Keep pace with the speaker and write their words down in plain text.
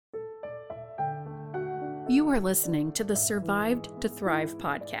You are listening to the Survived to Thrive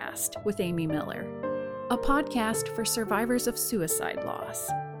podcast with Amy Miller, a podcast for survivors of suicide loss.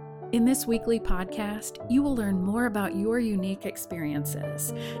 In this weekly podcast, you will learn more about your unique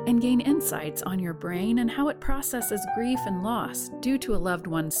experiences and gain insights on your brain and how it processes grief and loss due to a loved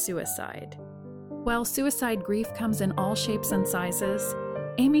one's suicide. While suicide grief comes in all shapes and sizes,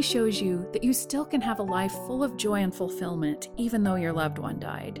 Amy shows you that you still can have a life full of joy and fulfillment even though your loved one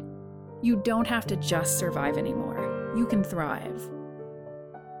died. You don't have to just survive anymore. You can thrive.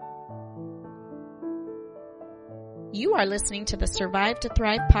 You are listening to the Survive to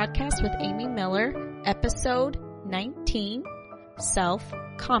Thrive podcast with Amy Miller, episode 19,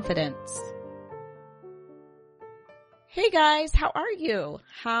 Self-Confidence. Hey guys, how are you?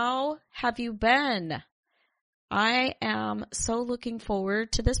 How have you been? I am so looking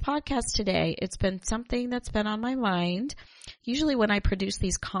forward to this podcast today. It's been something that's been on my mind. Usually when I produce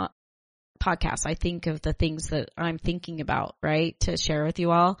these podcasts, I think of the things that I'm thinking about, right, to share with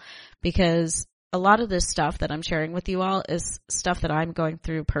you all, because a lot of this stuff that I'm sharing with you all is stuff that I'm going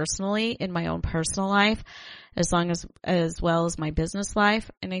through personally in my own personal life, as well as my business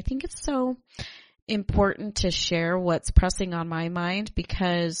life. And I think it's so important to share what's pressing on my mind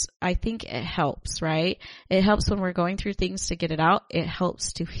because I think it helps, right? It helps when we're going through things to get it out. It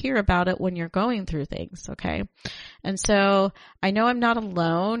helps to hear about it when you're going through things, okay? And so I know I'm not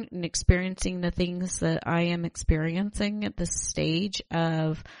alone in experiencing the things that I am experiencing at this stage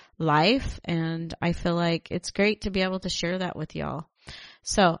of life, and I feel like it's great to be able to share that with y'all.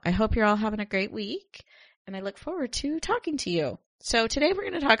 So I hope you're all having a great week, and I look forward to talking to you. So today we're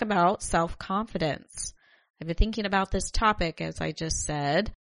going to talk about self-confidence. I've been thinking about this topic, as I just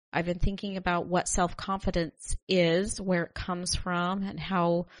said. I've been thinking about what self-confidence is, where it comes from, and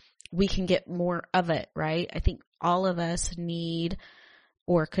how we can get more of it, right? I think all of us need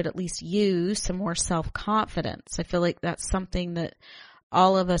or could at least use some more self-confidence. I feel like that's something that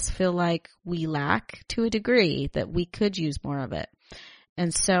all of us feel like we lack to a degree, that we could use more of it.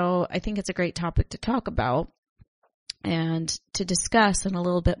 And so I think it's a great topic to talk about and to discuss in a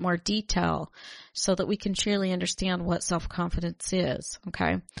little bit more detail so that we can truly understand what self-confidence is,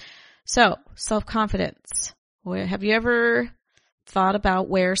 okay? So, self-confidence. Have you ever thought about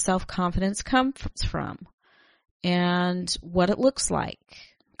where self-confidence comes from and what it looks like,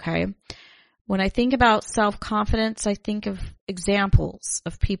 okay? When I think about self-confidence, I think of examples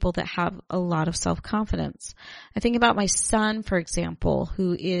of people that have a lot of self-confidence. I think about my son, for example,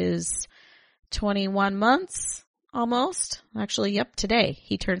 who is 21 months. Almost. Actually, yep, today.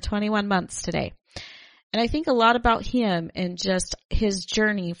 He turned 21 months today. And I think a lot about him and just his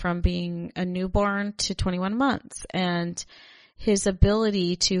journey from being a newborn to 21 months and his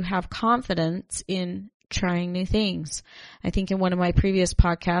ability to have confidence in trying new things. I think in one of my previous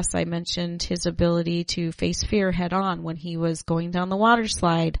podcasts, I mentioned his ability to face fear head on when he was going down the water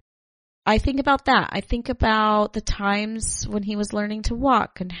slide. I think about that. I think about the times when he was learning to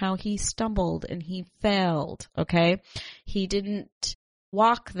walk and how he stumbled and he failed, okay? He didn't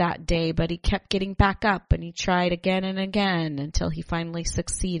walk that day, but he kept getting back up and he tried again and again until he finally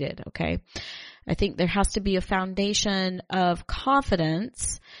succeeded, okay? I think there has to be a foundation of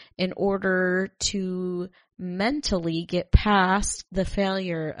confidence in order to mentally get past the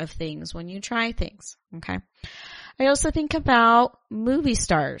failure of things when you try things, okay? I also think about movie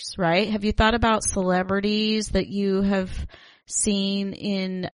stars, right? Have you thought about celebrities that you have seen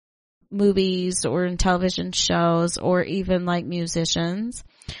in movies or in television shows or even like musicians?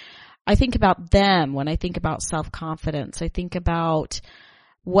 I think about them when I think about self-confidence. I think about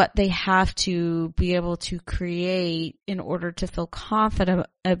what they have to be able to create in order to feel confident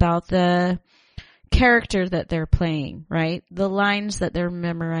about the character that they're playing, right? The lines that they're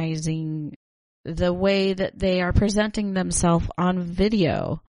memorizing, the way that they are presenting themselves on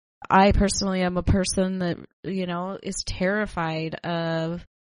video. I personally am a person that, is terrified of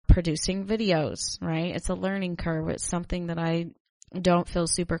producing videos, right? It's a learning curve. It's something that I don't feel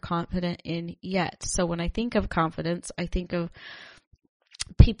super confident in yet. So when I think of confidence, I think of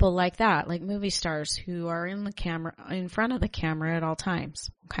people like that, like movie stars who are in front of the camera at all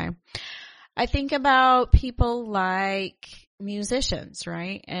times, okay? I think about people like musicians,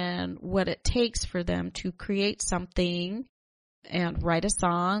 right? And what it takes for them to create something and write a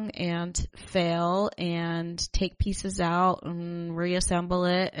song and fail and take pieces out and reassemble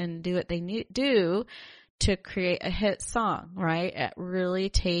it and do what they do to create a hit song, right? It really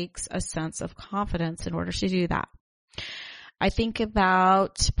takes a sense of confidence in order to do that. I think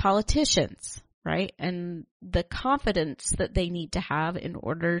about politicians, right? And the confidence that they need to have in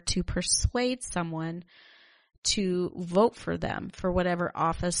order to persuade someone to vote for them for whatever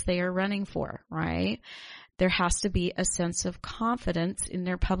office they are running for, right? There has to be a sense of confidence in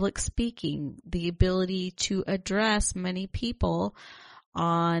their public speaking, the ability to address many people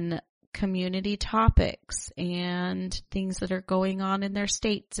on community topics and things that are going on in their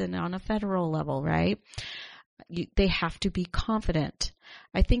states and on a federal level, right? They have to be confident.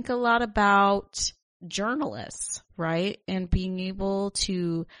 I think a lot about journalists, right? And being able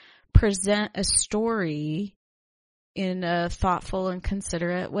to present a story in a thoughtful and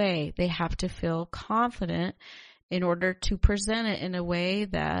considerate way. They have to feel confident in order to present it in a way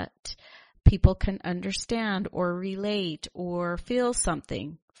that people can understand or relate or feel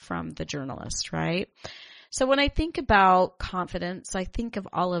something from the journalist, right? So when I think about confidence, I think of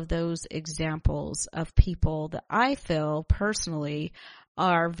all of those examples of people that I feel personally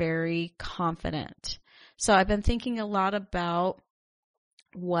are very confident. So I've been thinking a lot about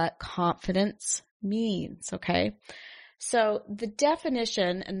what confidence means, okay? So the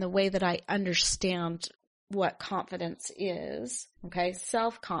definition and the way that I understand what confidence is, okay,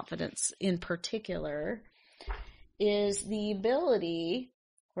 self-confidence in particular, is the ability,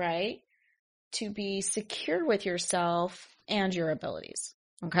 right, to be secure with yourself and your abilities,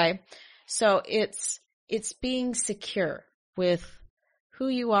 okay? So it's being secure with who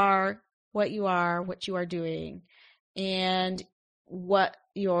you are, what you are doing, and what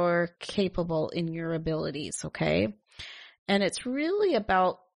you're capable in your abilities, okay? And it's really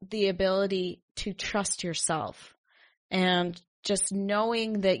about the ability to trust yourself and just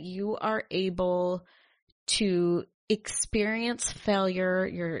knowing that you are able to experience failure,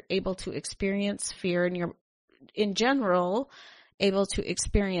 you're able to experience fear, and you're, in general, able to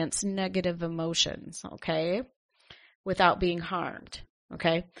experience negative emotions, okay, without being harmed,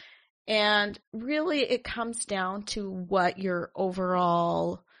 okay? And really it comes down to what your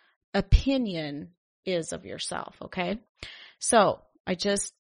overall opinion is of yourself, okay? So I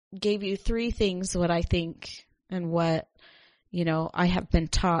just gave you 3 things what I think and what, I have been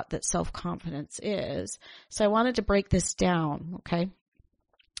taught that self-confidence is. So I wanted to break this down, okay?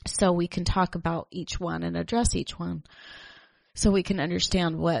 So we can talk about each one and address each one so we can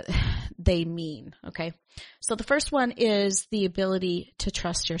understand what they mean, okay? So the first one is the ability to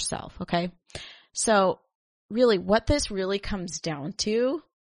trust yourself, okay? So really what this really comes down to,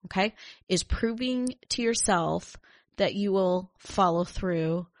 okay, is proving to yourself that you will follow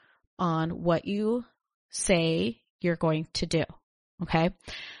through on what you say you're going to do, okay?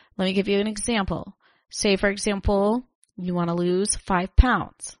 Let me give you an example. Say, for example, you want to lose 5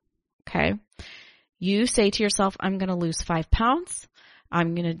 pounds, okay? You say to yourself, I'm going to lose 5 pounds.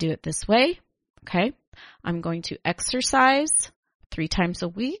 I'm going to do it this way, okay? I'm going to exercise 3 times a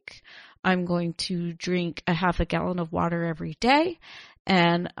week. I'm going to drink a half a gallon of water every day.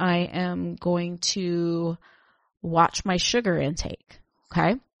 And I am going to watch my sugar intake,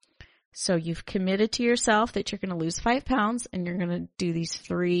 okay? So you've committed to yourself that you're going to lose 5 pounds and you're going to do these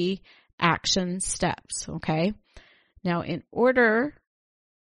 3 action steps, okay? Now, in order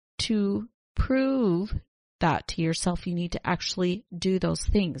to prove that to yourself, you need to actually do those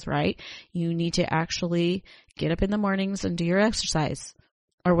things, right? You need to actually get up in the mornings and do your exercise,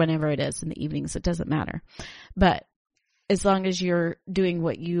 or whenever it is in the evenings, it doesn't matter. But as long as you're doing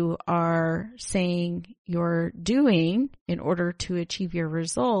what you are saying you're doing in order to achieve your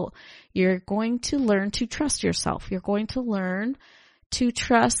result, you're going to learn to trust yourself. You're going to learn to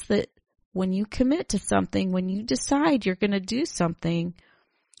trust that when you commit to something, when you decide you're going to do something,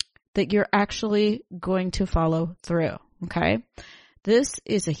 that you're actually going to follow through, okay? This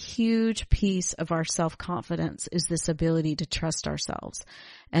is a huge piece of our self-confidence, is this ability to trust ourselves.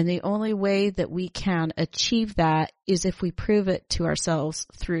 And the only way that we can achieve that is if we prove it to ourselves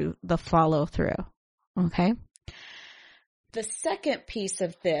through the follow-through, okay? The second piece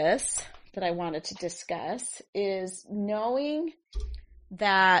of this that I wanted to discuss is knowing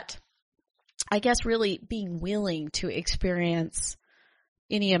that, I guess really being willing to experience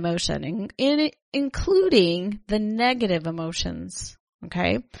any emotion, including the negative emotions,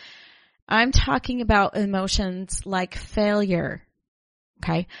 okay? I'm talking about emotions like failure,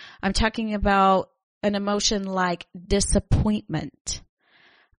 okay? I'm talking about an emotion like disappointment.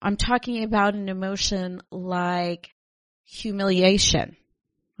 I'm talking about an emotion like humiliation,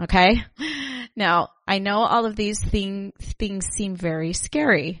 okay? Now, I know all of these things seem very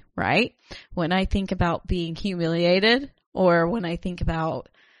scary, right? When I think about being humiliated, or when I think about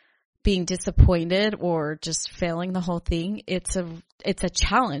being disappointed or just failing the whole thing, it's a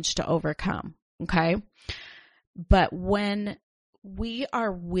challenge to overcome, okay? But when we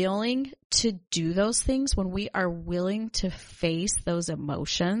are willing to do those things, when we are willing to face those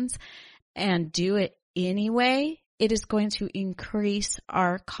emotions and do it anyway, it is going to increase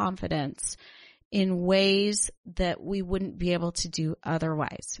our confidence in ways that we wouldn't be able to do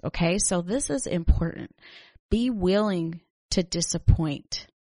otherwise. Okay. So this is important. Be willing to disappoint.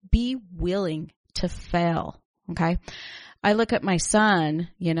 Be willing to fail. Okay. I look at my son,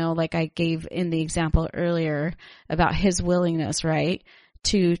 like I gave in the example earlier about his willingness, right,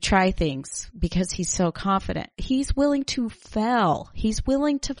 to try things because he's so confident. He's willing to fail. He's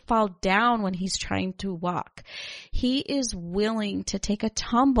willing to fall down when he's trying to walk. He is willing to take a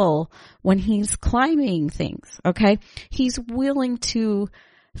tumble when he's climbing things, okay? He's willing to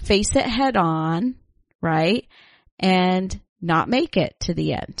face it head on, right, and not make it to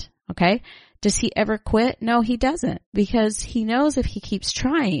the end, okay? Does he ever quit? No, he doesn't, because he knows if he keeps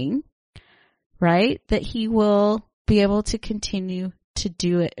trying, right, that he will be able to continue to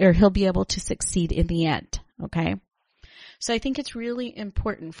do it, or he'll be able to succeed in the end. Okay. So I think it's really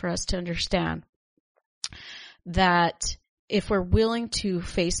important for us to understand that if we're willing to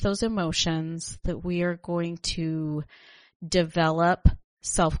face those emotions, that we are going to develop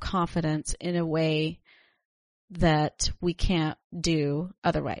self-confidence in a way that we can't do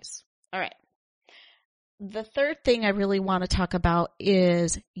otherwise. All right. The third thing I really want to talk about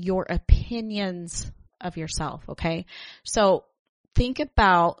is your opinions of yourself. Okay. So think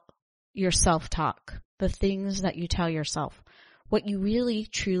about your self-talk, the things that you tell yourself, what you really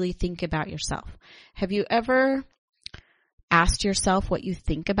truly think about yourself. Have you ever asked yourself what you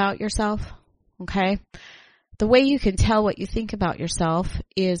think about yourself? Okay. The way you can tell what you think about yourself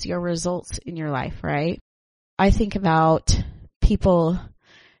is your results in your life, right? I think about people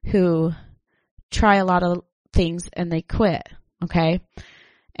who try a lot of things and they quit. Okay.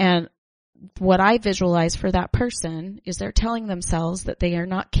 And what I visualize for that person is they're telling themselves that they are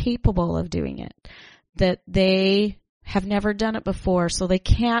not capable of doing it, that they have never done it before, so they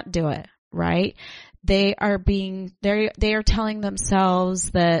can't do it, right? They are telling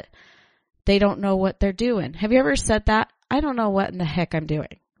themselves that they don't know what they're doing. Have you ever said that? I don't know what in the heck I'm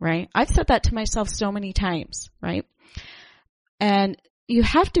doing, right? I've said that to myself so many times, right? And you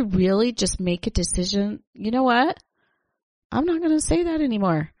have to really just make a decision. You know what? I'm not going to say that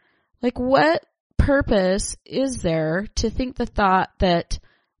anymore. Like, what purpose is there to think the thought that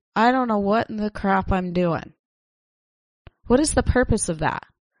I don't know what in the crap I'm doing? What is the purpose of that?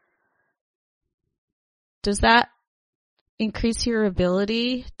 Does that increase your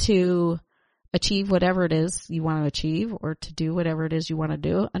ability to achieve whatever it is you want to achieve or to do whatever it is you want to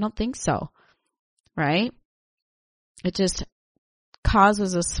do? I don't think so, right? It just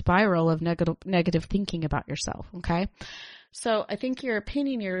causes a spiral of negative thinking about yourself, okay? So I think your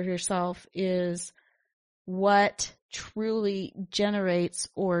opinion of yourself is what truly generates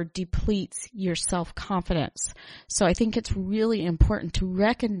or depletes your self-confidence. So I think it's really important to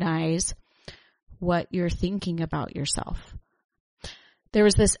recognize what you're thinking about yourself. There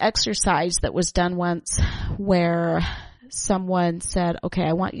was this exercise that was done once where someone said, okay,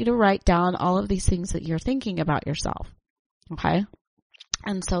 I want you to write down all of these things that you're thinking about yourself. Okay.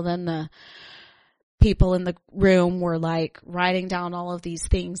 And so then the people in the room were like writing down all of these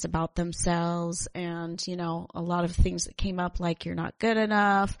things about themselves, and, a lot of things that came up, like you're not good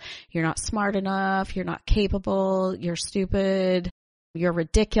enough, you're not smart enough, you're not capable, you're stupid, you're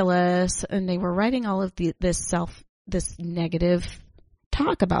ridiculous. And they were writing all of this negative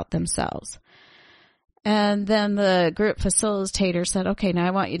talk about themselves. And then the group facilitator said, okay, now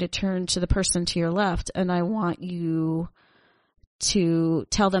I want you to turn to the person to your left, and I want you to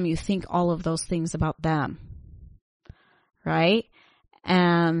tell them you think all of those things about them, right?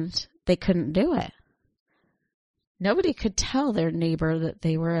 And they couldn't do it. Nobody could tell their neighbor that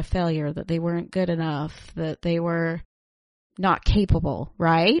they were a failure, that they weren't good enough, that they were not capable,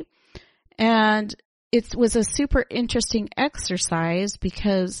 right? And it was a super interesting exercise,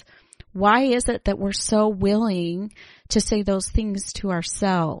 because why is it that we're so willing to say those things to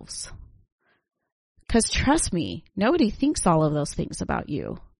ourselves? Because trust me, nobody thinks all of those things about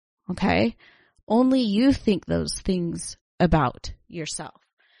you, okay? Only you think those things about yourself.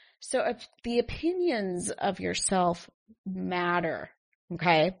 So if the opinions of yourself matter,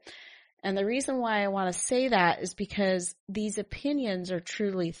 okay? And the reason why I want to say that is because these opinions are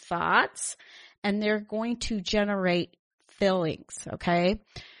truly thoughts, and they're going to generate feelings, okay?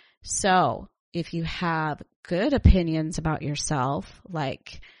 So if you have good opinions about yourself,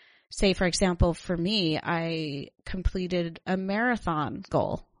 like, say, for example, for me, I completed a marathon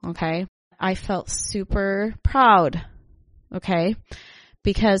goal, okay? I felt super proud, okay?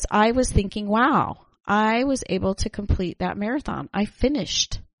 Because I was thinking, wow, I was able to complete that marathon. I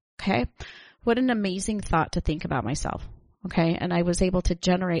finished, okay? What an amazing thought to think about myself, Okay. And I was able to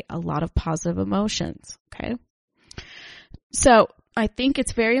generate a lot of positive emotions. Okay. So I think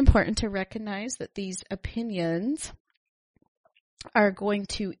it's very important to recognize that these opinions are going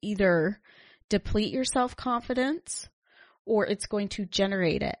to either deplete your self-confidence or it's going to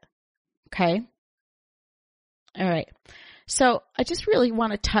generate it. Okay. All right. So I just really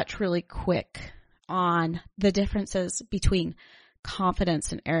want to touch really quick on the differences between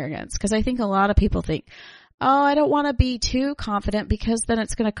confidence and arrogance, because I think a lot of people think, oh, I don't want to be too confident because then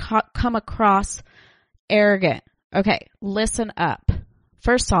it's going to come across arrogant. Okay, listen up.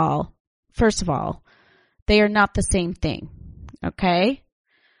 First of all, they are not the same thing. Okay?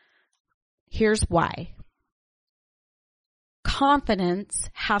 Here's why. Confidence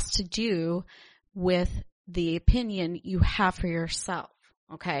has to do with the opinion you have for yourself.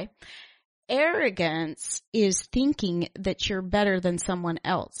 Okay? Arrogance is thinking that you're better than someone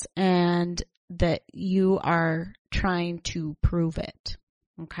else and that you are trying to prove it.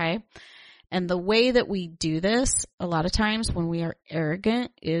 Okay? And the way that we do this a lot of times when we are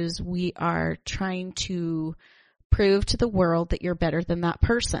arrogant is we are trying to prove to the world that you're better than that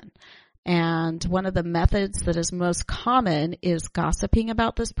person. And one of the methods that is most common is gossiping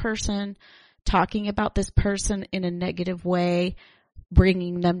about this person, talking about this person in a negative way,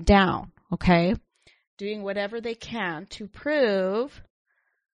 bringing them down. Okay? Doing whatever they can to prove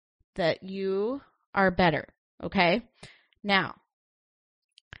that you are better. Okay? Now,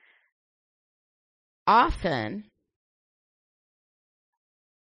 often,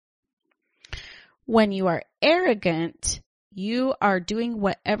 when you are arrogant, you are doing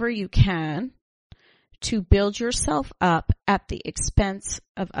whatever you can to build yourself up at the expense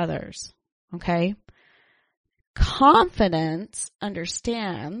of others. Okay? Confidence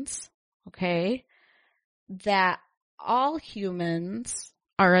understands, okay, that all humans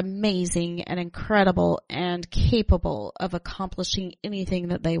are amazing and incredible and capable of accomplishing anything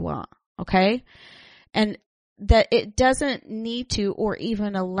that they want. Okay? And that it doesn't need to or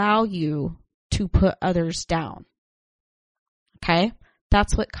even allow you to put others down. Okay?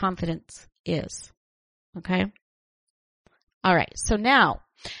 That's what confidence is. Okay? All right. So now,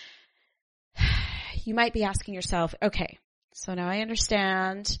 you might be asking yourself, okay, so now I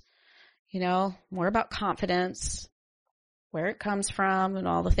understand, more about confidence, where it comes from and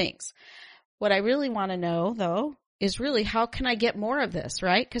all the things. What I really want to know, though, is really how can I get more of this,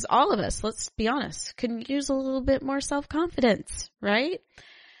 right? Because all of us, let's be honest, can use a little bit more self-confidence, right?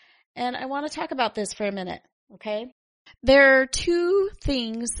 And I want to talk about this for a minute, okay? There are two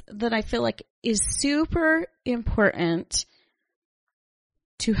things that I feel like is super important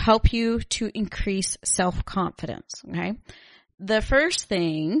to help you to increase self-confidence, okay? The first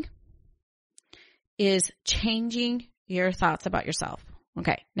thing is changing your thoughts about yourself.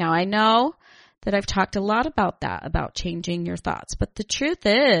 Okay, now I know that I've talked a lot about that, about changing your thoughts. But the truth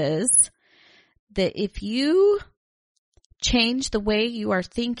is that if you change the way you are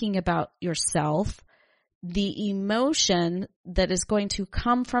thinking about yourself, the emotion that is going to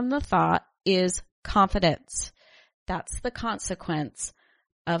come from the thought is confidence. That's the consequence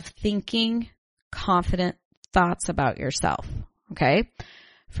of thinking confident thoughts about yourself. Okay?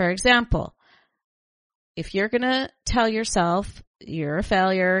 For example, if you're going to tell yourself you're a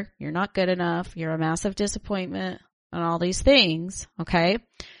failure, you're not good enough, you're a massive disappointment, and all these things, okay,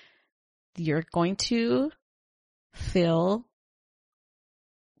 you're going to feel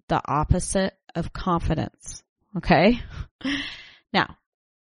the opposite of confidence, okay? Now,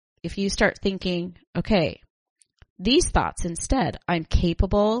 if you start thinking, okay, these thoughts instead, I'm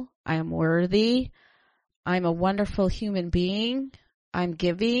capable, I am worthy, I'm a wonderful human being, I'm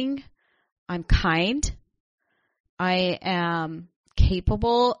giving, I'm kind, I am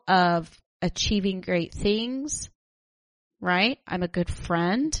capable of achieving great things, right? I'm a good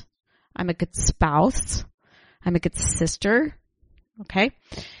friend. I'm a good spouse. I'm a good sister. Okay?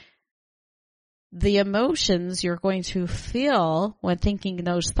 The emotions you're going to feel when thinking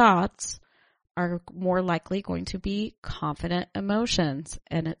those thoughts are more likely going to be confident emotions,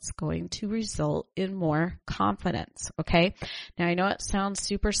 and it's going to result in more confidence. Okay? Now I know it sounds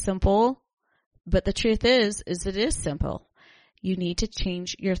super simple, but the truth is it is simple. You need to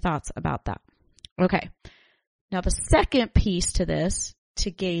change your thoughts about that. Okay. Now the second piece to this to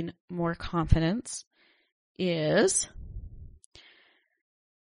gain more confidence is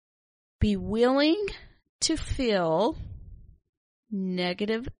be willing to feel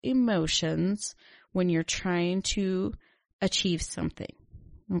negative emotions when you're trying to achieve something.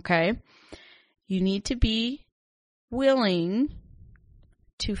 Okay? You need to be willing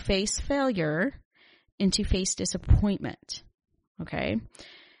to face failure and to face disappointment. Okay?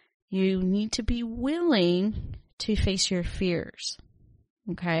 You need to be willing to face your fears.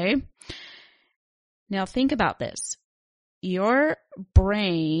 Okay? Now think about this. Your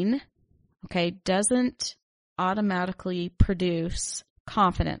brain, okay, doesn't automatically produce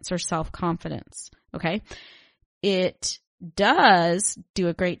confidence or self-confidence. Okay? It does do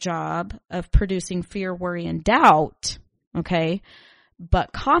a great job of producing fear, worry, and doubt. Okay?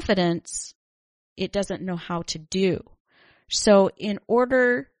 But confidence, it doesn't know how to do. So in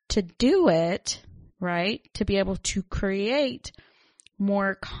order to do it, right, to be able to create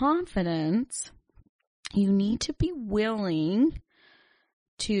more confidence, you need to be willing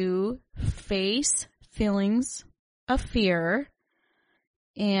to face feelings of fear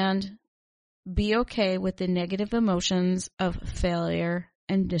and be okay with the negative emotions of failure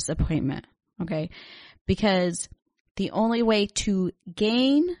and disappointment, okay? Because the only way to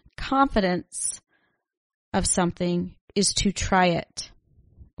gain confidence of something is to try it,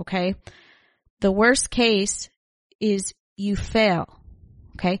 okay? The worst case is you fail,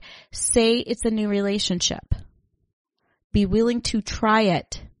 okay? Say it's a new relationship. Be willing to try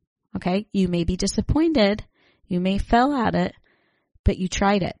it, okay? You may be disappointed. You may fail at it, but you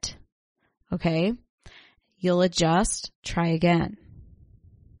tried it, okay? You'll adjust, try again,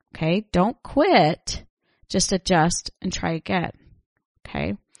 okay? Don't quit. Just adjust and try again,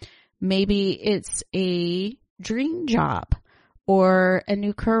 okay? Maybe it's a dream job or a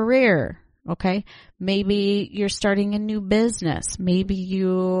new career, okay? Maybe you're starting a new business. Maybe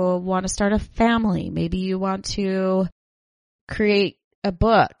you want to start a family. Maybe you want to create a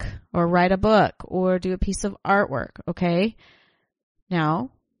book or write a book or do a piece of artwork, okay?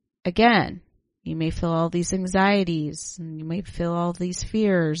 Now, again, you may feel all these anxieties and you may feel all these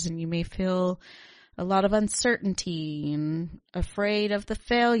fears and you may feel a lot of uncertainty and afraid of the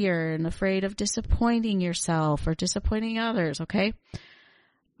failure and afraid of disappointing yourself or disappointing others, okay?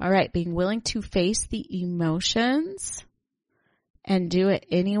 All right, being willing to face the emotions and do it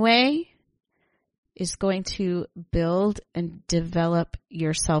anyway is going to build and develop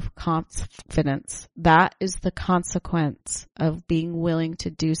your self-confidence. That is the consequence of being willing to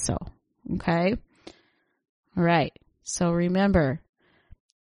do so, okay? All right, so remember,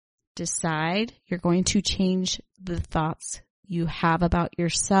 decide you're going to change the thoughts you have about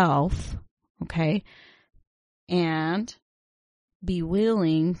yourself, okay? And be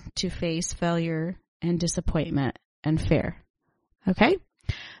willing to face failure and disappointment and fear, okay?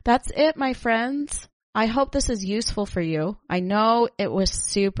 That's it, my friends. I hope this is useful for you. I know it was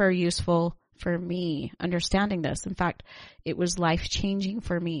super useful for me understanding this. In fact, it was life-changing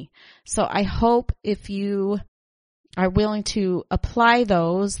for me. So I hope if you are willing to apply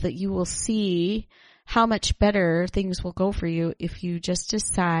those, that you will see how much better things will go for you if you just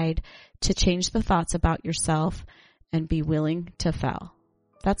decide to change the thoughts about yourself and be willing to fail.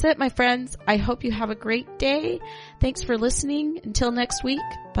 That's it, my friends. I hope you have a great day. Thanks for listening. Until next week,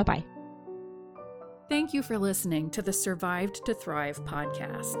 bye-bye. Thank you for listening to the Survived to Thrive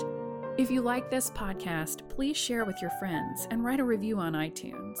podcast. If you like this podcast, please share with your friends and write a review on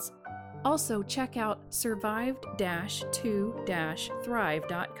iTunes. Also, check out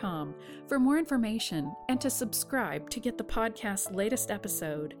survived-to-thrive.com for more information and to subscribe to get the podcast's latest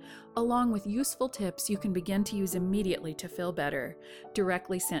episode, along with useful tips you can begin to use immediately to feel better,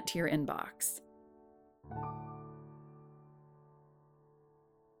 directly sent to your inbox.